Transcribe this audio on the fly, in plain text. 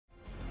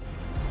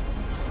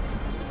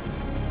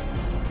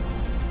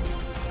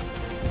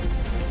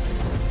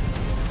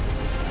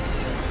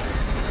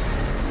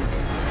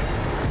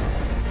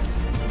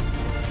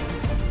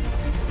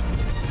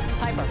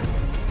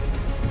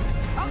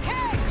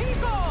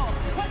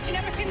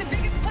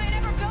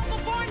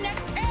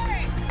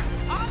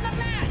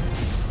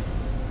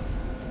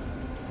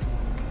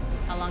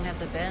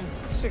has it been?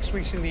 6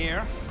 weeks in the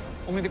air.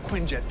 Only the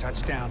Quinjet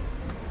touched down.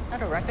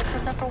 That a record for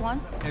Zephyr 1?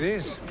 It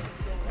is.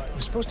 It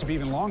was supposed to be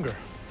even longer.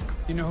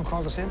 You know who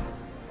called us in?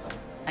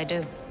 I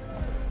do.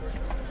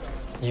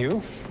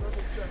 You?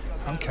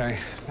 Okay,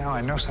 now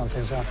I know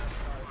something's up.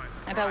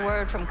 I got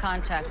word from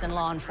contacts in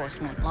law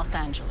enforcement, Los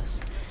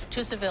Angeles.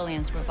 2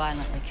 civilians were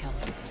violently killed.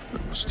 The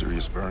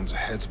mysterious burns,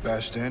 heads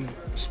bashed in,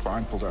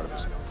 spine pulled out of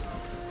his...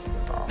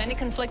 Many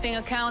conflicting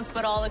accounts,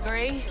 but all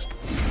agree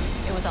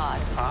it was odd.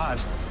 Odd?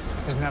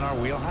 Isn't that our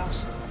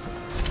wheelhouse?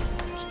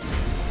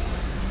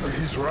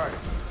 He's right.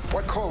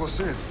 Why call us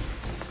in?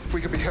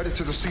 We could be headed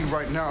to the scene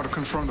right now to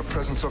confirm the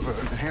presence of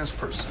an enhanced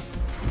person,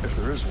 if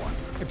there is one.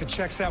 If it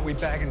checks out, we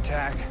bag and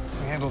tag.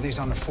 We handle these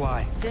on the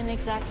fly. Didn't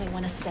exactly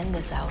want to send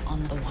this out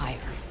on the wire.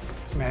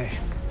 May,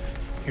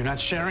 you're not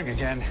sharing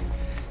again.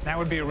 Now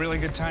would be a really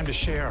good time to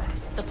share.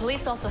 The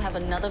police also have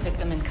another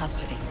victim in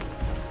custody.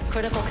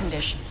 Critical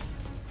condition.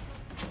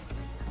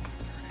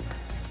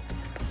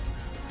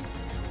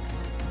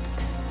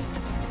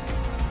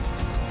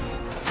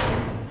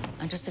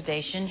 Under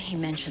sedation, he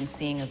mentioned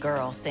seeing a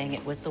girl, saying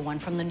it was the one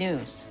from the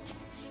news.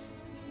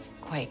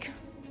 Quake.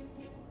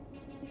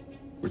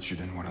 Which you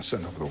didn't want to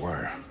send over the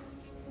wire.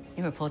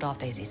 You were pulled off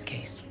Daisy's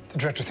case. The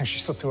director thinks she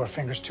slipped through our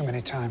fingers too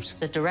many times.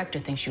 The director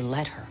thinks you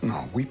led her.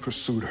 No, we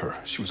pursued her.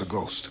 She was a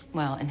ghost.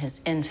 Well, in his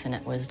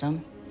infinite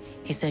wisdom,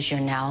 he says you're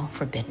now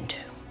forbidden to.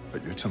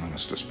 But you're telling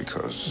us this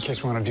because... In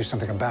case we want to do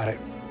something about it.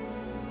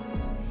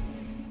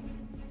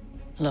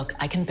 Look,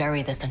 I can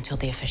bury this until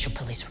the official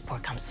police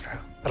report comes through.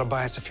 That'll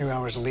buy us a few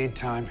hours of lead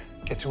time.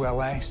 Get to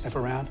LA, sniff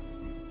around.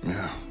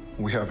 Yeah.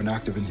 We have an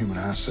active inhuman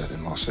asset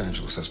in Los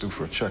Angeles that's due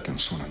for a check-in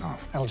soon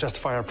enough. That'll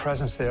justify our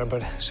presence there,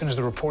 but as soon as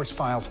the report's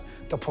filed,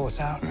 they'll pull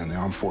us out. And the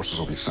armed forces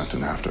will be sent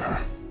in after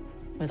her.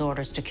 With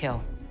orders to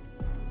kill.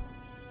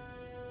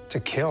 To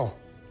kill?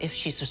 If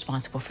she's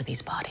responsible for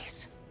these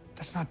bodies.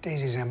 That's not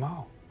Daisy's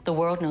MO. The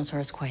world knows her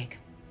as Quake.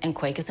 And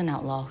Quake is an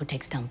outlaw who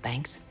takes down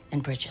banks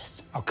and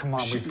bridges. Oh, come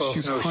on, we both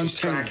she's know hunting she's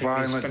tracking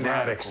violent these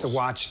fanatics, radicals. the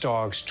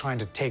watchdogs, trying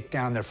to take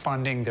down their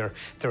funding, their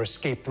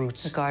escape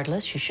routes.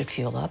 Regardless, you should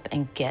fuel up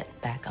and get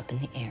back up in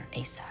the air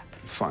ASAP.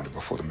 Find her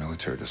before the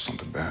military does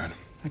something bad.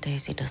 Or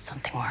Daisy does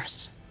something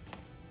worse.